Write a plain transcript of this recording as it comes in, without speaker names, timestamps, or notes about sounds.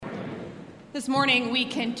This morning, we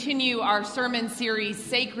continue our sermon series,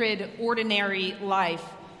 Sacred Ordinary Life,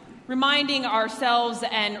 reminding ourselves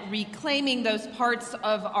and reclaiming those parts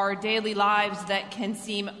of our daily lives that can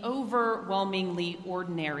seem overwhelmingly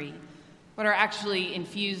ordinary, but are actually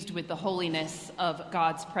infused with the holiness of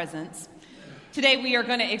God's presence. Today, we are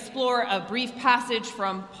going to explore a brief passage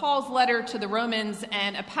from Paul's letter to the Romans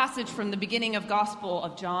and a passage from the beginning of Gospel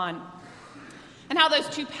of John, and how those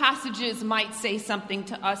two passages might say something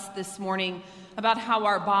to us this morning about how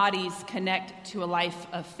our bodies connect to a life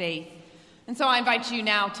of faith. And so I invite you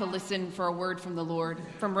now to listen for a word from the Lord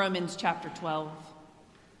from Romans chapter 12.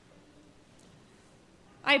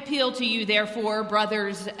 I appeal to you, therefore,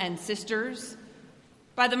 brothers and sisters,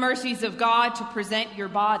 by the mercies of God, to present your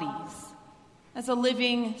bodies as a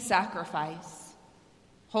living sacrifice,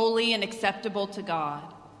 holy and acceptable to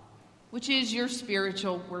God, which is your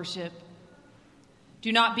spiritual worship.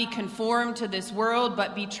 Do not be conformed to this world,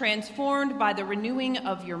 but be transformed by the renewing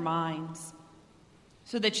of your minds,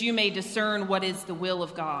 so that you may discern what is the will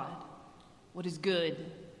of God, what is good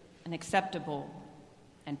and acceptable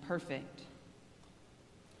and perfect.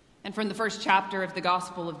 And from the first chapter of the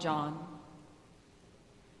Gospel of John.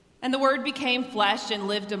 And the Word became flesh and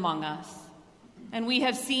lived among us, and we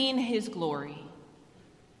have seen his glory.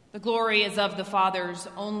 The glory is of the Father's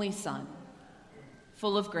only Son,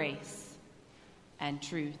 full of grace and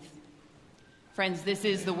truth. Friends, this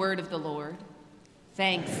is the word of the Lord.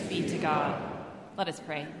 Thanks be to God. Let us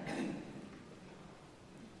pray.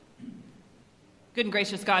 Good and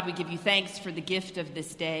gracious God, we give you thanks for the gift of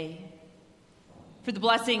this day, for the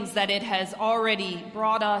blessings that it has already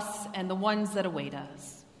brought us and the ones that await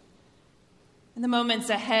us. In the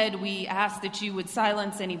moments ahead, we ask that you would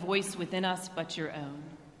silence any voice within us but your own.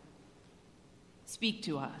 Speak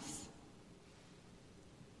to us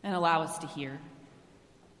and allow us to hear.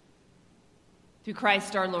 Through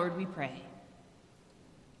Christ our Lord, we pray.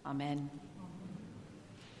 Amen.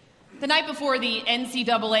 The night before the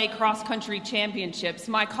NCAA cross-country championships,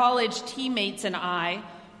 my college teammates and I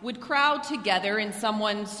would crowd together in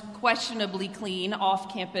someone's questionably clean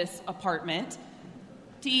off-campus apartment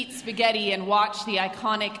to eat spaghetti and watch the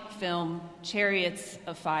iconic film Chariots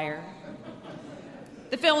of Fire.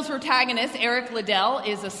 The film's protagonist, Eric Liddell,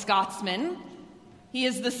 is a Scotsman. He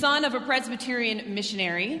is the son of a Presbyterian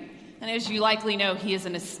missionary, and as you likely know, he is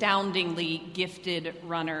an astoundingly gifted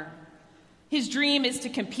runner. His dream is to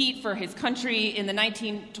compete for his country in the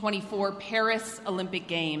 1924 Paris Olympic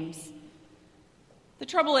Games. The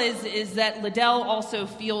trouble is that Liddell also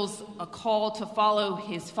feels a call to follow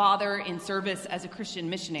his father in service as a Christian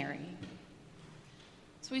missionary.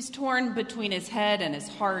 So he's torn between his head and his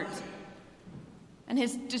heart. And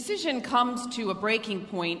his decision comes to a breaking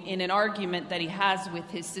point in an argument that he has with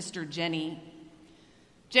his sister Jenny.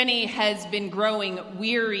 Jenny has been growing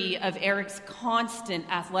weary of Eric's constant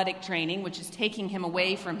athletic training, which is taking him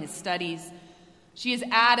away from his studies. She is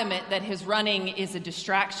adamant that his running is a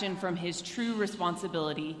distraction from his true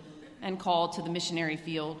responsibility and call to the missionary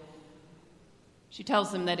field. She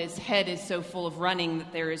tells him that his head is so full of running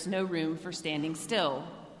that there is no room for standing still.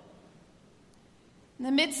 In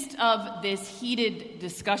the midst of this heated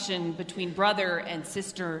discussion between brother and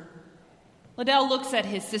sister, Liddell looks at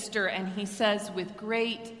his sister and he says with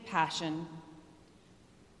great passion,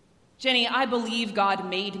 "Jenny, I believe God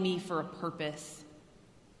made me for a purpose,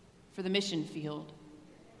 for the mission field.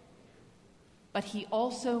 But he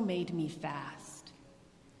also made me fast.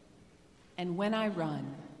 And when I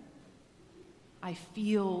run, I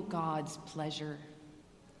feel God's pleasure.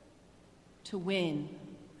 To win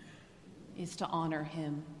is to honor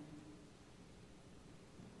him."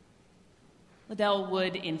 Liddell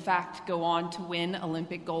would, in fact, go on to win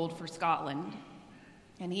Olympic gold for Scotland,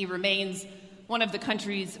 and he remains one of the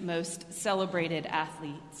country's most celebrated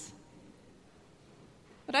athletes.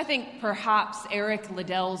 But I think perhaps Eric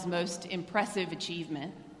Liddell's most impressive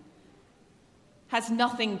achievement has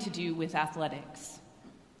nothing to do with athletics.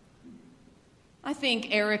 I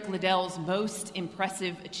think Eric Liddell's most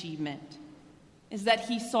impressive achievement is that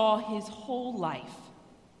he saw his whole life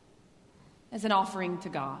as an offering to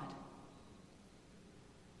God.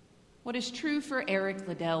 What is true for Eric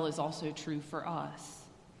Liddell is also true for us.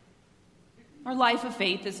 Our life of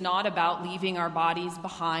faith is not about leaving our bodies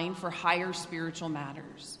behind for higher spiritual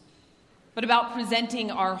matters, but about presenting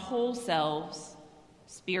our whole selves,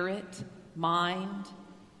 spirit, mind,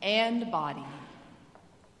 and body,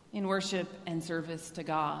 in worship and service to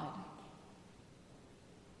God.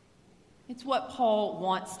 It's what Paul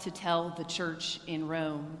wants to tell the church in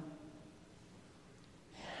Rome.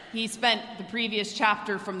 He spent the previous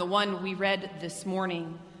chapter from the one we read this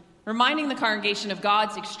morning reminding the congregation of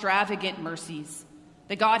God's extravagant mercies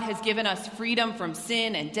that God has given us freedom from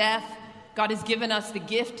sin and death. God has given us the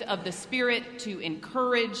gift of the Spirit to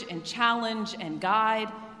encourage and challenge and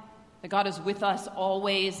guide, that God is with us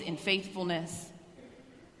always in faithfulness.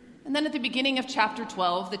 And then at the beginning of chapter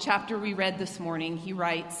 12, the chapter we read this morning, he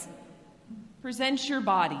writes, "Present your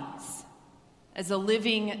bodies as a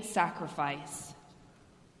living sacrifice,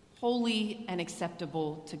 holy and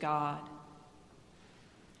acceptable to God."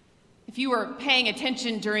 If you were paying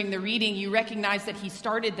attention during the reading, you recognize that he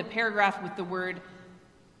started the paragraph with the word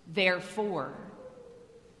therefore.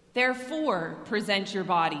 Therefore, present your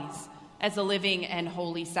bodies as a living and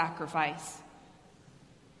holy sacrifice.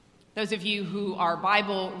 Those of you who are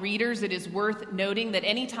Bible readers, it is worth noting that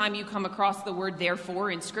anytime you come across the word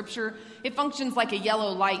therefore in Scripture, it functions like a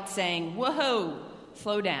yellow light saying, whoa,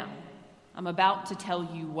 slow down. I'm about to tell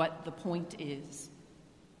you what the point is.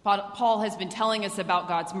 Paul has been telling us about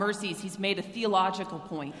God's mercies. He's made a theological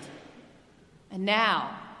point. And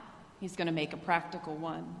now he's going to make a practical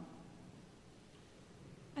one.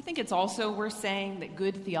 I think it's also worth saying that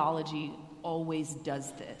good theology always does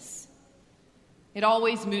this. It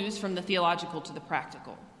always moves from the theological to the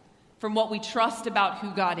practical, from what we trust about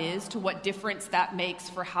who God is to what difference that makes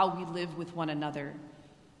for how we live with one another,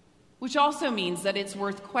 which also means that it's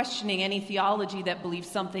worth questioning any theology that believes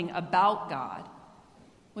something about God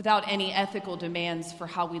without any ethical demands for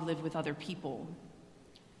how we live with other people.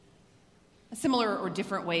 A similar or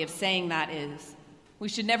different way of saying that is, we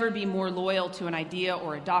should never be more loyal to an idea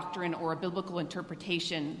or a doctrine or a biblical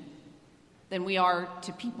interpretation than we are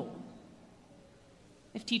to people.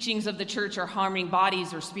 If teachings of the church are harming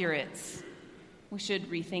bodies or spirits, we should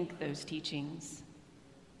rethink those teachings.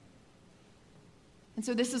 And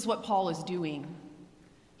so this is what Paul is doing.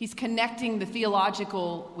 He's connecting the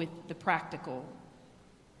theological with the practical.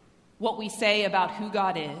 What we say about who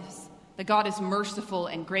God is, that God is merciful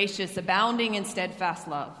and gracious, abounding in steadfast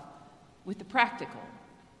love, with the practical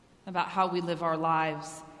about how we live our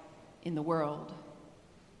lives in the world.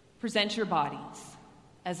 Present your bodies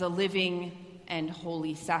as a living and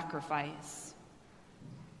holy sacrifice.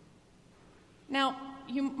 Now,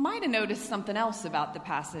 you might have noticed something else about the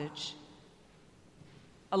passage.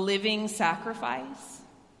 A living sacrifice?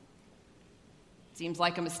 Seems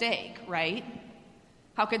like a mistake, right?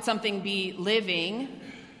 How could something be living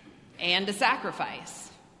and a sacrifice?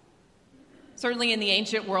 Certainly in the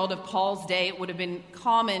ancient world of Paul's day, it would have been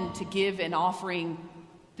common to give an offering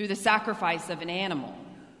through the sacrifice of an animal,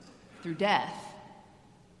 through death.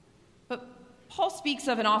 But Paul speaks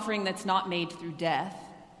of an offering that's not made through death,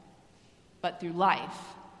 but through life,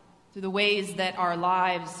 through the ways that our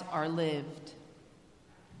lives are lived.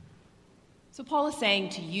 So Paul is saying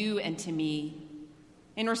to you and to me,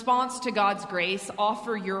 in response to God's grace,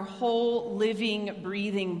 offer your whole living,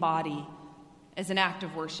 breathing body as an act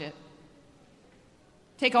of worship.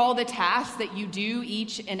 Take all the tasks that you do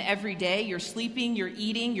each and every day, your sleeping, your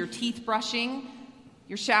eating, your teeth brushing,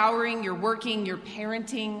 your showering, your working, your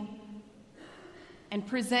parenting, and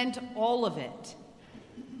present all of it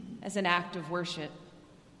as an act of worship.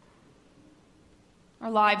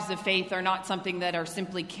 Our lives of faith are not something that are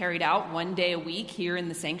simply carried out one day a week here in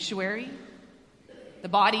the sanctuary. The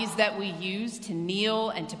bodies that we use to kneel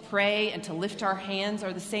and to pray and to lift our hands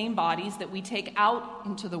are the same bodies that we take out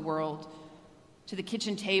into the world, to the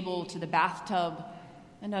kitchen table, to the bathtub,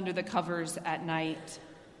 and under the covers at night.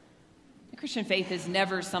 The Christian faith is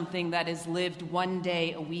never something that is lived one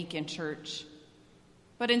day a week in church,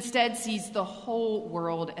 but instead sees the whole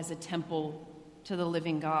world as a temple to the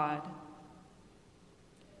living God.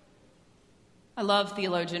 I love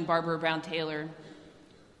theologian Barbara Brown Taylor.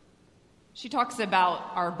 She talks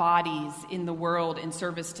about our bodies in the world in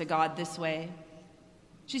service to God this way.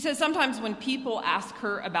 She says sometimes when people ask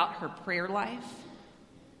her about her prayer life,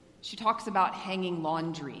 she talks about hanging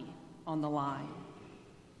laundry on the line.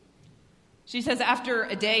 She says after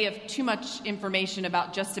a day of too much information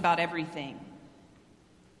about just about everything,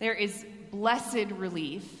 there is blessed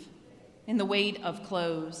relief in the weight of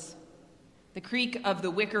clothes, the creak of the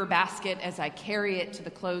wicker basket as I carry it to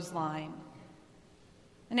the clothesline.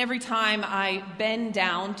 And every time I bend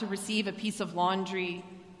down to receive a piece of laundry,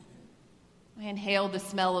 I inhale the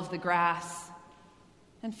smell of the grass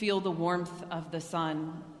and feel the warmth of the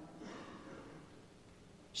sun.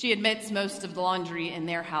 She admits most of the laundry in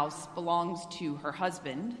their house belongs to her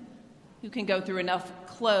husband, who can go through enough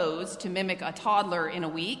clothes to mimic a toddler in a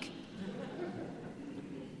week.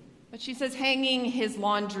 But she says hanging his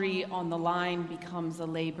laundry on the line becomes a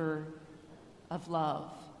labor of love.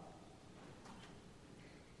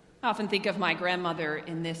 I often think of my grandmother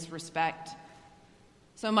in this respect.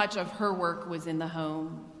 So much of her work was in the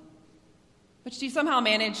home. But she somehow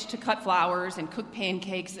managed to cut flowers and cook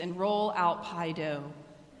pancakes and roll out pie dough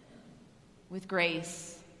with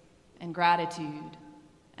grace and gratitude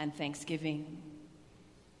and thanksgiving.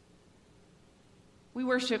 We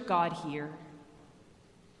worship God here,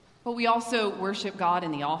 but we also worship God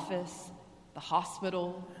in the office, the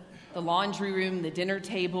hospital, the laundry room, the dinner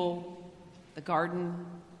table, the garden,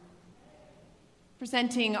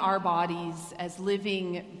 presenting our bodies as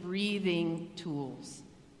living, breathing tools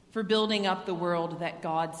for building up the world that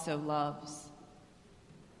God so loves.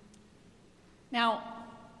 Now,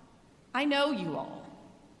 I know you all,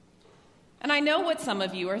 and I know what some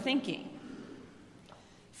of you are thinking.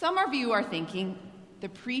 Some of you are thinking, the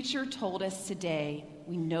preacher told us today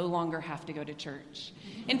we no longer have to go to church.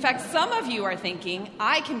 In fact, some of you are thinking,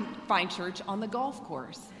 I can find church on the golf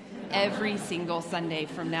course every single Sunday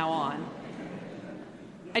from now on.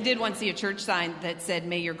 I did once see a church sign that said,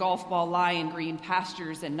 "May your golf ball lie in green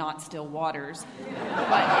pastures and not still waters."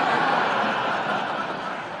 But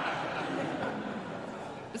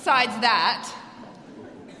besides that,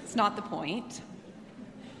 it's not the point.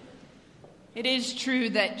 It is true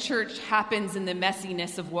that church happens in the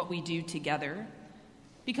messiness of what we do together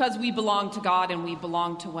because we belong to God and we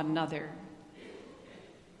belong to one another.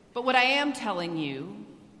 But what I am telling you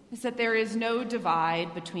is that there is no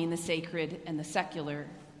divide between the sacred and the secular.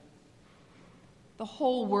 The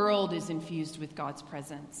whole world is infused with God's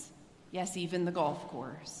presence. Yes, even the golf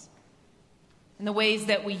course. And the ways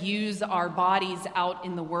that we use our bodies out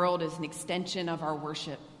in the world is an extension of our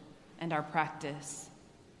worship and our practice.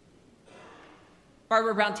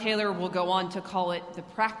 Barbara Brown Taylor will go on to call it the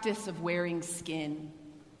practice of wearing skin,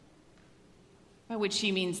 by which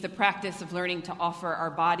she means the practice of learning to offer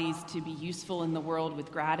our bodies to be useful in the world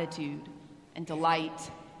with gratitude and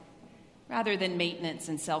delight, rather than maintenance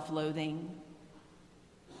and self-loathing.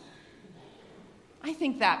 I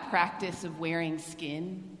think that practice of wearing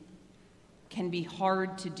skin can be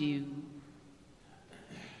hard to do.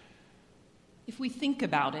 If we think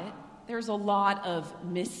about it, there's a lot of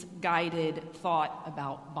misguided thought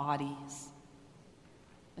about bodies.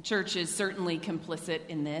 The church is certainly complicit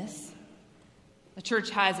in this. The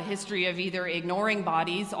church has a history of either ignoring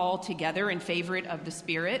bodies altogether in favor of the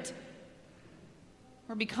spirit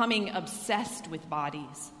or becoming obsessed with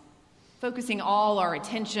bodies, focusing all our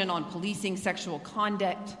attention on policing sexual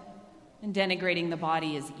conduct and denigrating the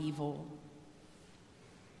body as evil.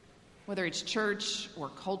 Whether it's church or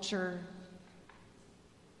culture,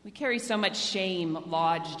 we carry so much shame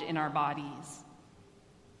lodged in our bodies.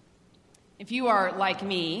 If you are like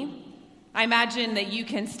me, I imagine that you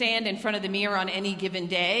can stand in front of the mirror on any given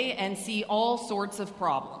day and see all sorts of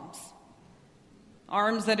problems.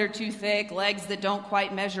 Arms that are too thick, legs that don't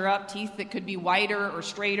quite measure up, teeth that could be whiter or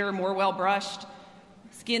straighter, more well-brushed,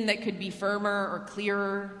 skin that could be firmer or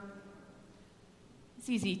clearer. It's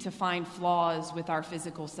easy to find flaws with our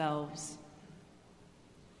physical selves.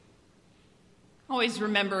 I always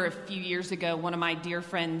remember a few years ago, one of my dear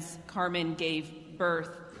friends, Carmen, gave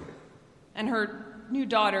birth, and her new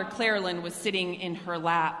daughter, Clairlyn, was sitting in her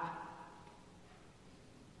lap.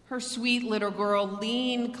 Her sweet little girl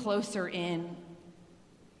leaned closer in,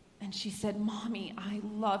 and she said, "Mommy, I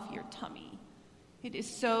love your tummy. It is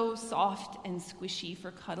so soft and squishy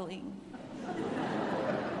for cuddling."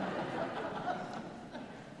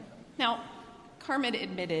 Now, Carmen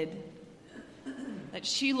admitted that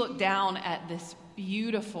she looked down at this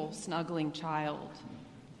beautiful, snuggling child,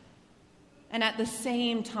 and at the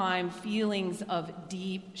same time, feelings of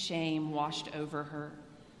deep shame washed over her.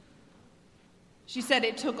 She said,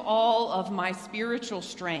 "It took all of my spiritual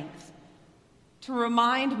strength to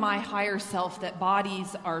remind my higher self that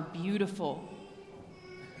bodies are beautiful,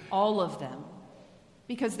 all of them,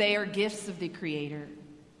 because they are gifts of the Creator,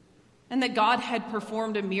 and that God had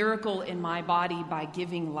performed a miracle in my body by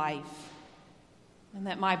giving life, and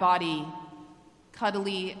that my body,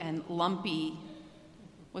 cuddly and lumpy,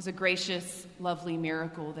 was a gracious, lovely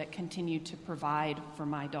miracle that continued to provide for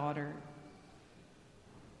my daughter."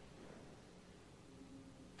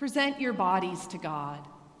 Present your bodies to God.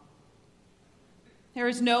 There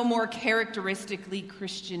is no more characteristically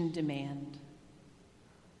Christian demand.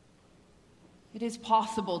 It is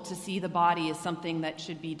possible to see the body as something that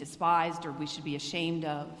should be despised or we should be ashamed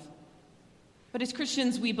of. But as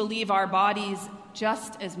Christians, we believe our bodies,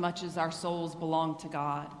 just as much as our souls, belong to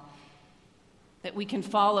God. That we can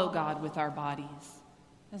follow God with our bodies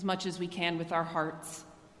as much as we can with our hearts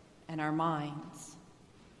and our minds.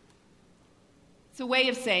 It's a way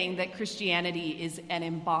of saying that Christianity is an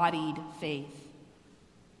embodied faith.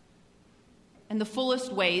 And the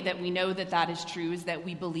fullest way that we know that that is true is that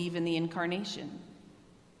we believe in the incarnation.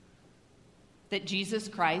 that Jesus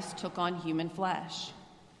Christ took on human flesh.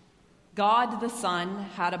 God the Son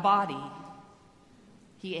had a body.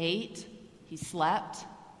 He ate, he slept.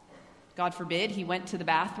 God forbid he went to the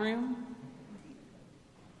bathroom.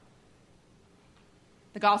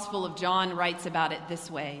 The Gospel of John writes about it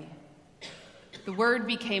this way: "The Word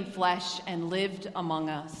became flesh and lived among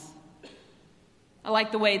us." I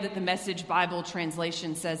like the way that the Message Bible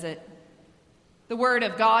translation says it. The Word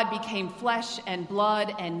of God became flesh and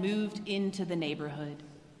blood and moved into the neighborhood.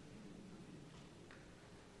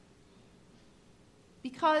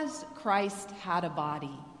 Because Christ had a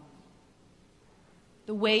body,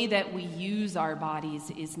 the way that we use our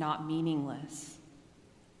bodies is not meaningless.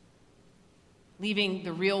 Leaving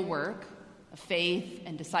the real work of faith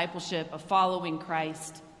and discipleship, of following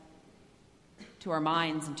Christ, to our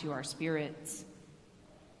minds and to our spirits.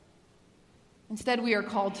 Instead, we are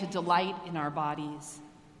called to delight in our bodies,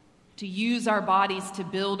 to use our bodies to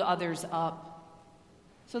build others up,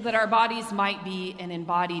 so that our bodies might be an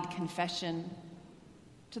embodied confession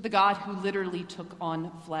to the God who literally took on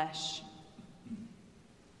flesh.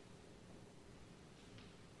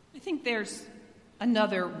 I think there's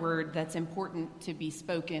another word that's important to be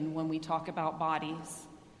spoken when we talk about bodies.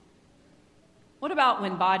 What about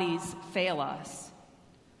when bodies fail us?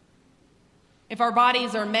 If our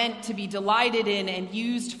bodies are meant to be delighted in and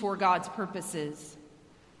used for God's purposes,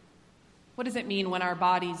 what does it mean when our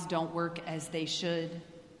bodies don't work as they should?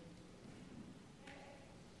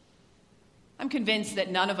 I'm convinced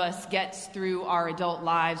that none of us gets through our adult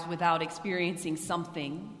lives without experiencing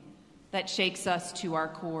something that shakes us to our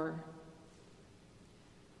core.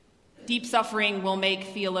 Deep suffering will make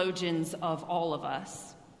theologians of all of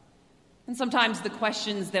us. And sometimes the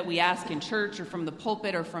questions that we ask in church or from the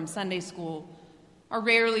pulpit or from Sunday school are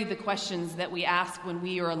rarely the questions that we ask when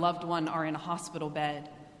we or a loved one are in a hospital bed,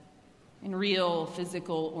 in real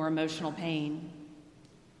physical or emotional pain.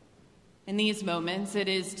 In these moments, it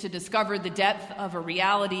is to discover the depth of a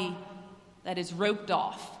reality that is roped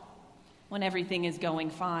off when everything is going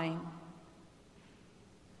fine.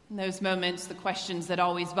 In those moments, the questions that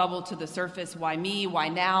always bubble to the surface: why me? Why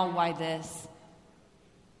now? Why this?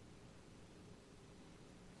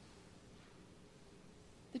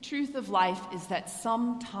 The truth of life is that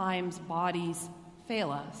sometimes bodies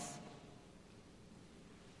fail us.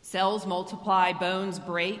 Cells multiply, bones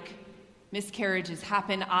break, miscarriages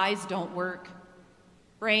happen, eyes don't work,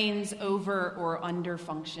 brains over or under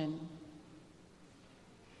function.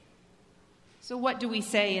 So what do we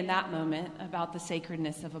say in that moment about the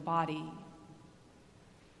sacredness of a body?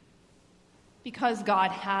 Because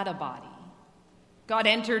God had a body, God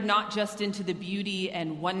entered not just into the beauty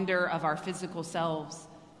and wonder of our physical selves,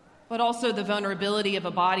 but also the vulnerability of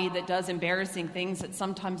a body that does embarrassing things, that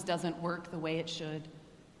sometimes doesn't work the way it should.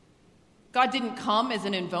 God didn't come as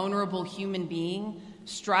an invulnerable human being,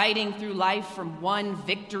 striding through life from one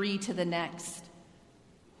victory to the next.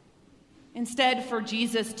 Instead, for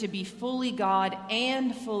Jesus to be fully God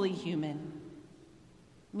and fully human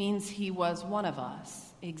means he was one of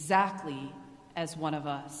us, exactly as one of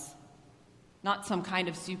us, not some kind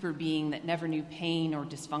of super being that never knew pain or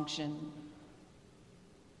dysfunction.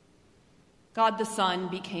 God the Son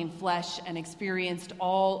became flesh and experienced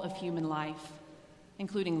all of human life,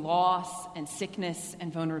 including loss and sickness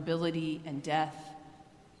and vulnerability and death.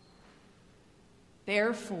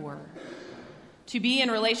 Therefore, to be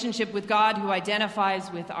in relationship with God who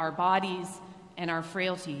identifies with our bodies and our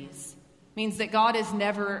frailties means that God is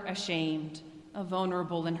never ashamed of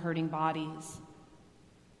vulnerable and hurting bodies.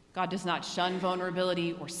 God does not shun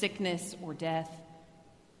vulnerability or sickness or death.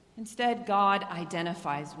 Instead, God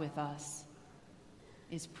identifies with us,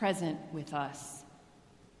 is present with us.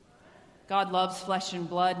 God loves flesh and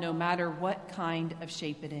blood no matter what kind of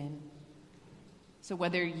shape it in. So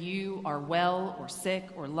whether you are well or sick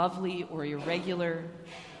or lovely or irregular,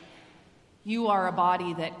 you are a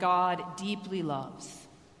body that God deeply loves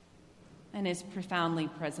and is profoundly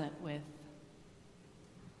present with.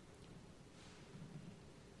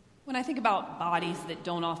 When I think about bodies that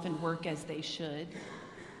don't often work as they should,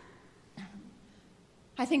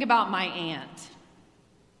 I think about my aunt.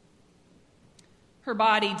 Her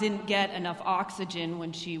body didn't get enough oxygen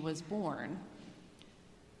when she was born.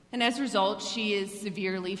 And as a result, she is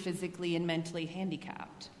severely physically and mentally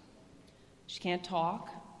handicapped. She can't talk,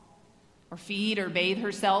 or feed, or bathe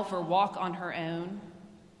herself, or walk on her own.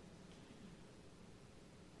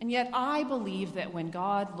 And yet I believe that when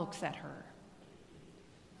God looks at her,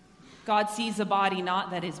 God sees a body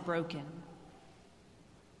not that is broken,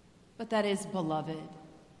 but that is beloved.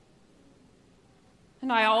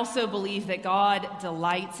 And I also believe that God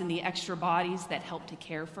delights in the extra bodies that help to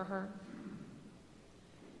care for her,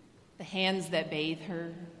 the hands that bathe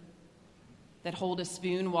her, that hold a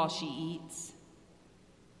spoon while she eats,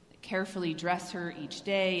 that carefully dress her each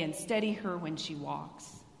day and steady her when she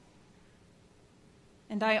walks.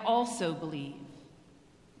 And I also believe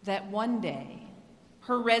that one day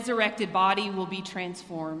her resurrected body will be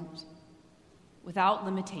transformed without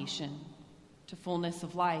limitation to fullness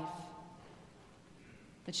of life,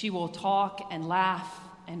 that she will talk and laugh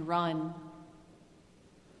and run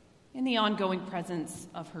in the ongoing presence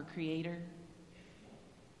of her Creator.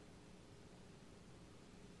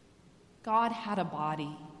 God had a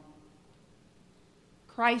body.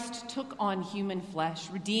 Christ took on human flesh,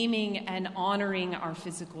 redeeming and honoring our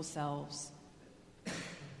physical selves,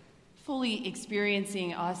 fully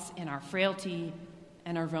experiencing us in our frailty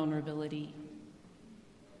and our vulnerability,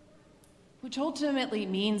 which ultimately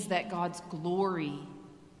means that God's glory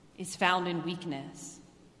is found in weakness.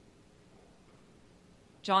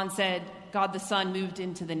 John said, God the Son moved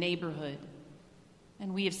into the neighborhood,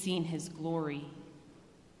 and we have seen his glory.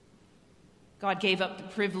 God gave up the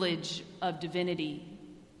privilege of divinity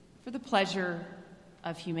for the pleasure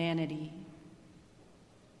of humanity,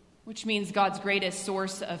 which means God's greatest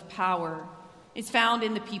source of power is found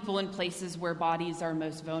in the people and places where bodies are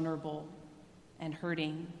most vulnerable and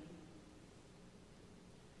hurting.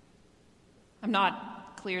 I'm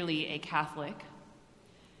not clearly a Catholic,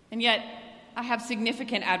 and yet I have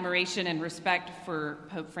significant admiration and respect for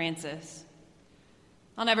Pope Francis.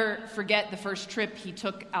 I'll never forget the first trip he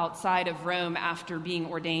took outside of Rome after being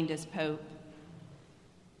ordained as Pope.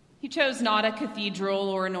 He chose not a cathedral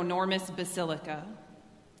or an enormous basilica,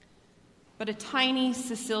 but a tiny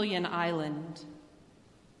Sicilian island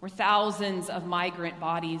where thousands of migrant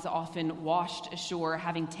bodies often washed ashore,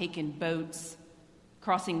 having taken boats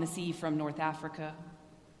crossing the sea from North Africa.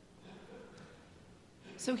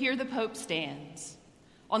 So here the Pope stands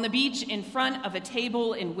on the beach in front of a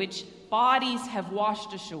table in which bodies have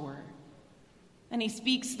washed ashore, and he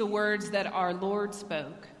speaks the words that our Lord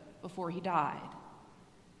spoke before he died.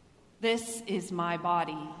 This is my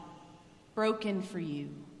body, broken for you.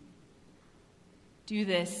 Do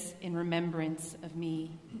this in remembrance of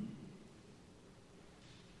me.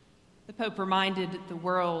 The Pope reminded the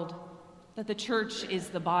world that the church is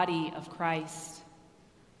the body of Christ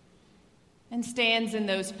and stands in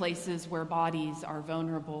those places where bodies are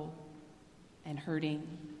vulnerable and hurting.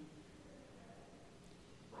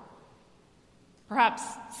 Perhaps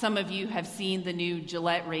some of you have seen the new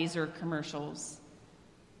Gillette razor commercials.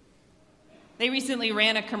 They recently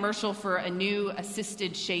ran a commercial for a new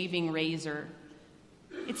assisted shaving razor.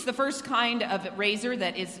 It's the first kind of razor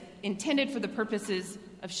that is intended for the purposes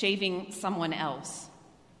of shaving someone else.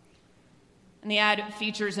 And the ad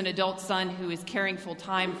features an adult son who is caring full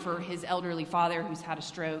time for his elderly father who's had a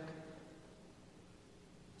stroke.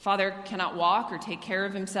 Father cannot walk or take care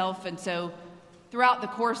of himself, and so throughout the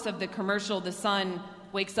course of the commercial, the son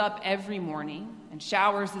wakes up every morning and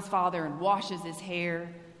showers his father and washes his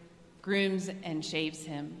hair, grooms and shaves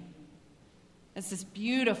him. It's this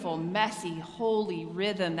beautiful, messy, holy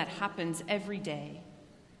rhythm that happens every day.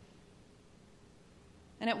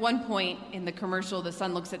 And at one point in the commercial, the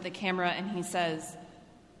son looks at the camera and he says,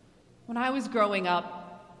 "When I was growing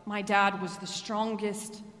up, my dad was the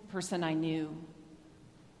strongest person I knew.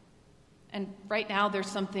 And right now there's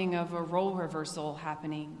something of a role reversal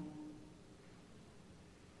happening.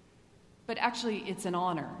 But actually, it's an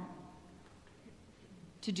honor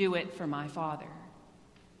to do it for my father,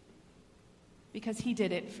 because he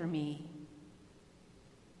did it for me."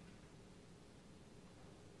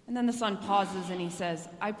 And then the son pauses and he says,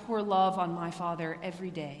 "I pour love on my father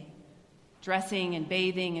every day, dressing and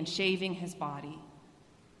bathing and shaving his body.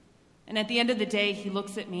 And at the end of the day, he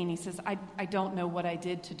looks at me and he says, I don't know what I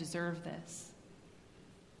did to deserve this."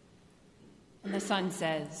 And the son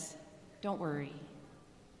says, "Don't worry.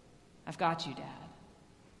 I've got you, Dad."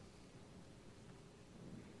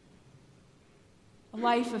 A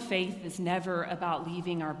life of faith is never about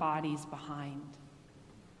leaving our bodies behind,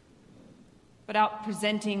 but out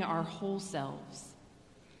presenting our whole selves,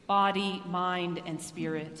 body, mind, and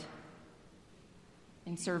spirit,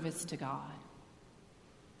 in service to God.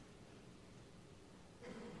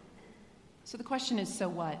 So the question is, so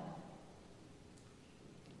what?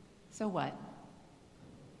 So what?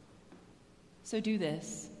 So do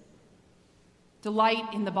this.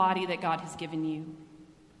 Delight in the body that God has given you.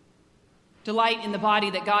 Delight in the body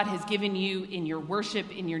that God has given you in your worship,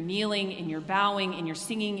 in your kneeling, in your bowing, in your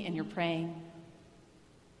singing, in your praying.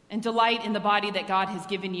 And delight in the body that God has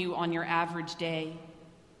given you on your average day,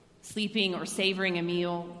 sleeping or savoring a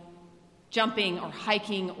meal, jumping or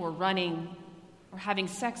hiking or running, or having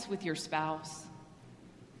sex with your spouse,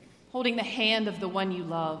 holding the hand of the one you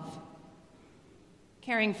love,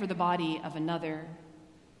 caring for the body of another,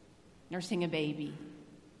 nursing a baby,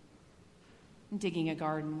 digging a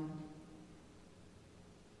garden.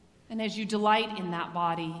 And as you delight in that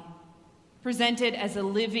body, present it as a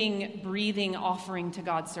living, breathing offering to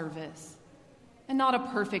God's service, and not a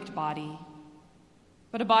perfect body,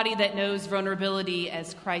 but a body that knows vulnerability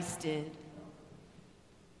as Christ did,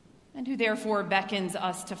 and who therefore beckons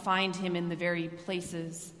us to find him in the very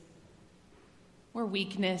places where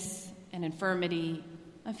weakness and infirmity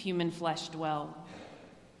of human flesh dwell.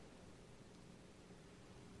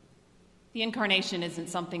 The incarnation isn't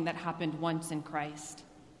something that happened once in Christ.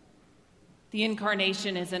 The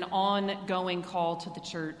incarnation is an ongoing call to the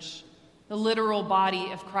church, the literal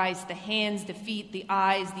body of Christ, the hands, the feet, the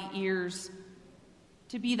eyes, the ears,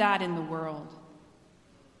 to be that in the world.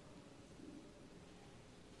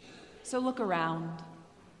 So look around.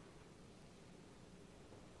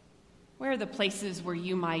 Where are the places where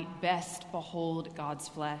you might best behold God's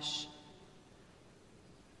flesh?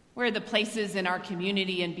 Where are the places in our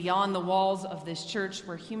community and beyond the walls of this church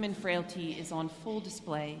where human frailty is on full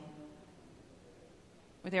display?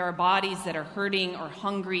 Where there are bodies that are hurting or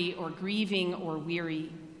hungry or grieving or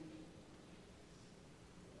weary?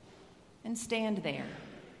 And stand there.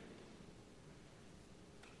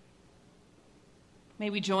 May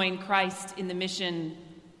we join Christ in the mission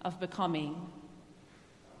of becoming,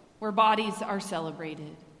 where bodies are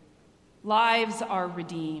celebrated, lives are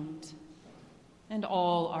redeemed, and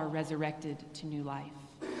all are resurrected to new life.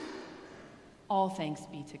 All thanks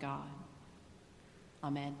be to God.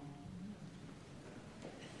 Amen.